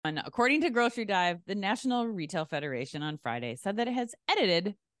According to Grocery Dive, the National Retail Federation on Friday said that it has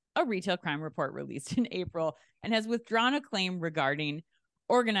edited a retail crime report released in April and has withdrawn a claim regarding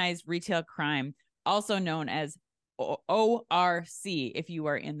organized retail crime, also known as ORC, if you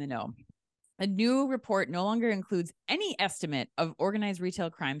are in the know. A new report no longer includes any estimate of organized retail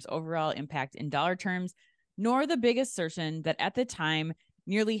crime's overall impact in dollar terms, nor the big assertion that at the time,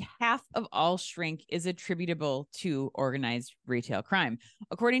 nearly half of all shrink is attributable to organized retail crime.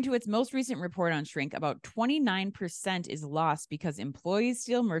 According to its most recent report on shrink, about 29% is lost because employees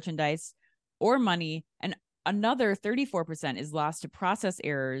steal merchandise or money, and another 34% is lost to process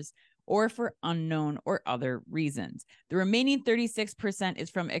errors or for unknown or other reasons. The remaining 36% is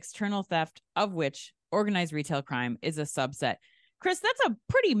from external theft, of which organized retail crime is a subset. Chris, that's a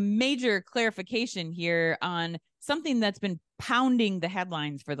pretty major clarification here on something that's been pounding the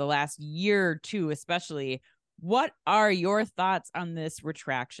headlines for the last year or two, especially. What are your thoughts on this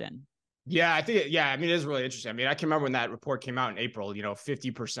retraction? Yeah, I think, I mean, it is really interesting. I mean, I can remember when that report came out in April,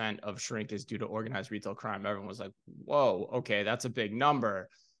 50% of shrink is due to organized retail crime. Everyone was like, whoa, okay, that's a big number.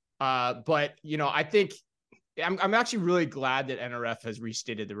 But, I think I'm actually really glad that NRF has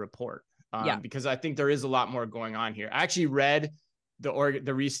restated the report because I think there is a lot more going on here. I actually read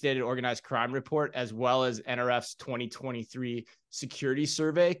the restated organized crime report, as well as NRF's 2023 security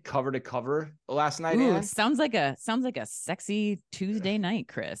survey cover to cover last night. Ooh, sounds like a sexy Tuesday night,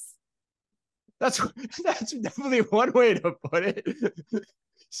 Chris. That's definitely one way to put it.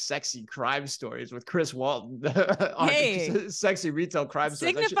 Sexy crime stories with Chris Walton. Hey, sexy retail crime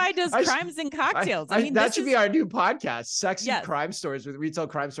stories. Signify does crimes and cocktails. I mean, that should be our new podcast. Sexy crime stories with retail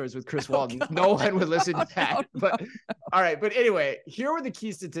crime stories with Chris Walton. God. No one would listen to that. But all right. But anyway, here were the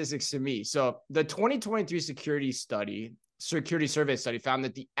key statistics to me. So the 2023 security survey study found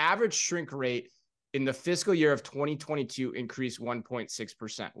that the average shrink rate in the fiscal year of 2022 increased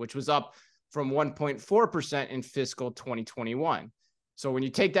 1.6%, which was up from 1.4% in fiscal 2021. So when you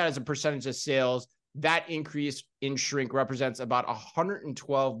take that as a percentage of sales, that increase in shrink represents about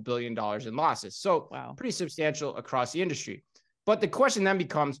 $112 billion in losses. So pretty substantial across the industry. But the question then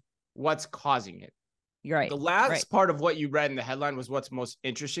becomes, what's causing it? You're right. The last part of what you read in the headline was what's most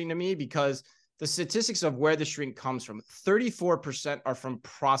interesting to me, because the statistics of where the shrink comes from, 34% are from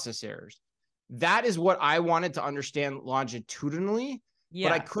process errors. That is what I wanted to understand longitudinally,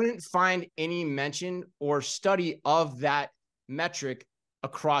 but I couldn't find any mention or study of that metric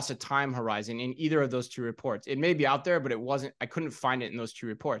across a time horizon in either of those two reports. It may be out there, but I couldn't find it in those two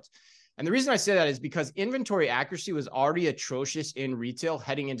reports. And the reason I say that is because inventory accuracy was already atrocious in retail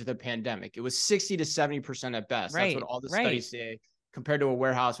heading into the pandemic. It was 60 to 70% at best. That's what all the studies say, compared to a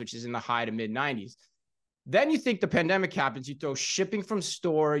warehouse, which is in the high to mid 90s. Then you think the pandemic happens, you throw shipping from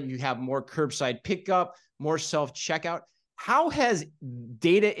store, you have more curbside pickup, more self-checkout. How has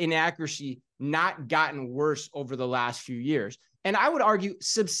data inaccuracy not gotten worse over the last few years? And I would argue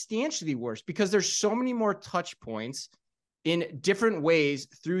substantially worse, because there's so many more touch points in different ways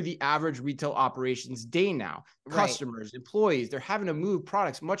through the average retail operations day now. Customers, employees, they're having to move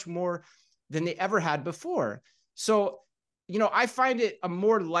products much more than they ever had before. So, I find it a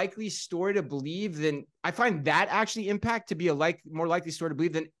more likely story to believe than I find that actually impact to be more likely story to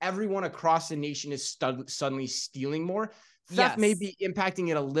believe than everyone across the nation is suddenly stealing more. Theft may be impacting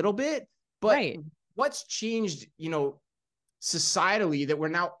it a little bit, but what's changed, societally, that we're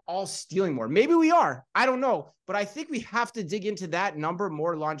now all stealing more? Maybe we are, I don't know, but I think we have to dig into that number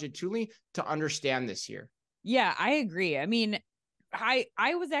more longitudinally to understand this here. Yeah, I agree. I mean, I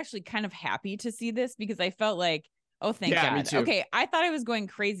was actually kind of happy to see this, because I felt like, oh, thank God. Me too. Okay, I thought I was going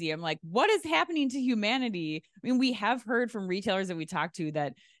crazy. I'm like, what is happening to humanity? I mean, we have heard from retailers that we talked to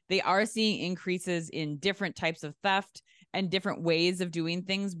that they are seeing increases in different types of theft and different ways of doing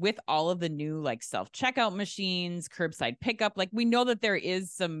things with all of the new self-checkout machines, curbside pickup. We know that there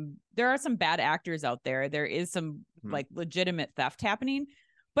are some bad actors out there. There is some legitimate theft happening,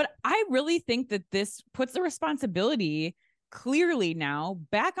 but I really think that this puts the responsibility clearly now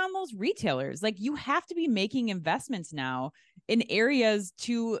back on those retailers. You have to be making investments now in areas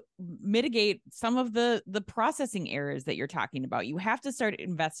to mitigate some of the processing errors that you're talking about. You have to start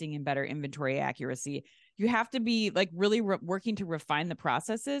investing in better inventory accuracy. You have to be really working to refine the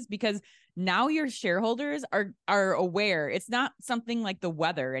processes, because now your shareholders are aware. It's not something like the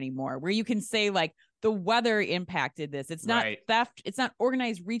weather anymore, where you can say the weather impacted this. It's not theft. It's not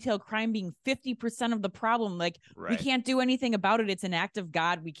organized retail crime being 50% of the problem. We can't do anything about it. It's an act of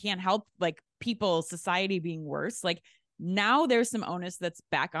God. We can't help society being worse. Now there's some onus that's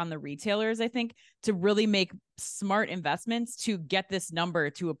back on the retailers, I think, to really make smart investments to get this number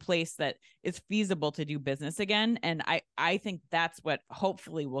to a place that is feasible to do business again. And I think that's what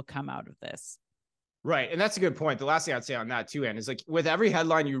hopefully will come out of this. Right. And that's a good point. The last thing I'd say on that too, Ann, is like with every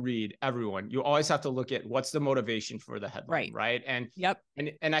headline you read, you always have to look at what's the motivation for the headline. Right. And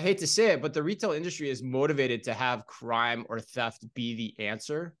and I hate to say it, but the retail industry is motivated to have crime or theft be the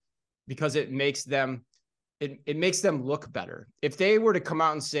answer because it makes them look better. If they were to come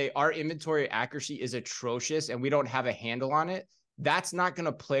out and say our inventory accuracy is atrocious and we don't have a handle on it, that's not going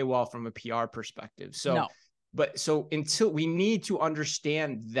to play well from a PR perspective. So until we need to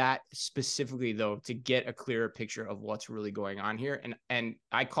understand that specifically though, to get a clearer picture of what's really going on here. And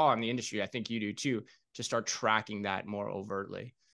I call on the industry, I think you do too, to start tracking that more overtly.